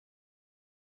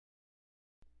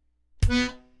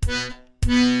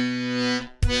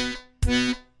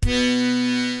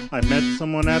I met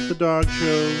someone at the dog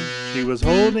show. She was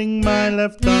holding my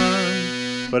left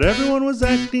arm, but everyone was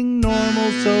acting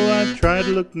normal, so I tried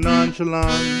to look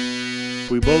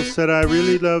nonchalant. We both said, I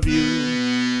really love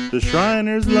you. The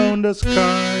Shriners loaned us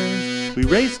cars. We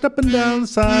raced up and down the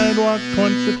sidewalk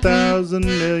 20,000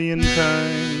 million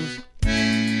times.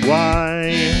 Why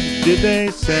did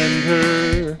they send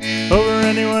her over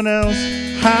anyone else?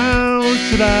 How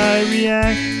should I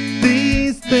react?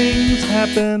 These things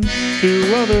happen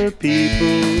to other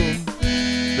people.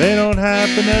 They don't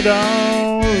happen at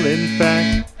all. In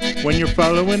fact, when you're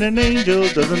following an angel,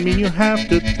 doesn't mean you have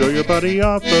to throw your body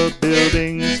off a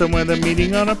building. Somewhere they're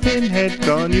meeting on a pinhead,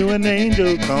 calling you an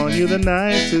angel, calling you the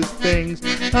nicest things.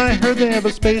 I heard they have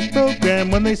a space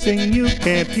program. When they sing you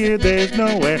can't hear, there's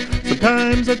nowhere.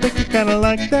 Sometimes I think you're kinda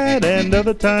like that, and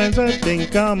other times I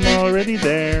think I'm already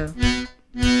there.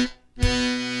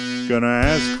 Gonna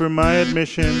ask for my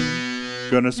admission,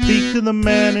 gonna speak to the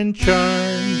man in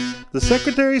charge. The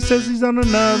secretary says he's on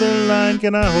another line.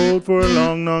 Can I hold for a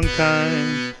long, long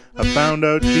time? I found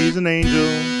out she's an angel.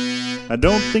 I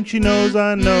don't think she knows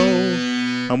I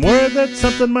know. I'm worried that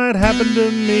something might happen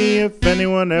to me if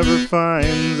anyone ever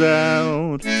finds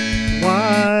out.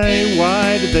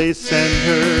 Why did they send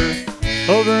her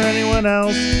over anyone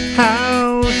else?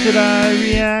 How should I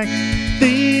react?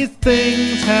 These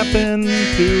things happen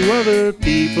to other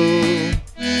people.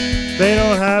 They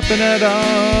don't happen at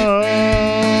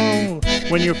all.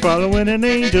 When you're following an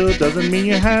angel, doesn't mean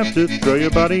you have to throw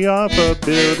your body off a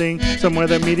building. Somewhere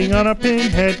they're meeting on a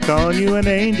pinhead, calling you an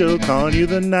angel, calling you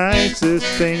the nicest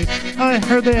things. I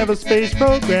heard they have a space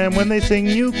program. When they sing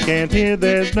you can't hear,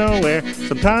 there's nowhere.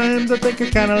 Sometimes I think I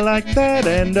kinda like that,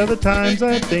 and other times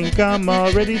I think I'm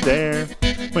already there.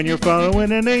 When you're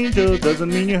following an angel, doesn't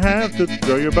mean you have to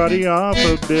throw your body off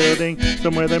a building.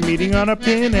 Somewhere they're meeting on a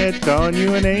pinhead, calling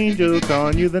you an angel,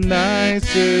 calling you the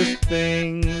nicest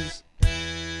things.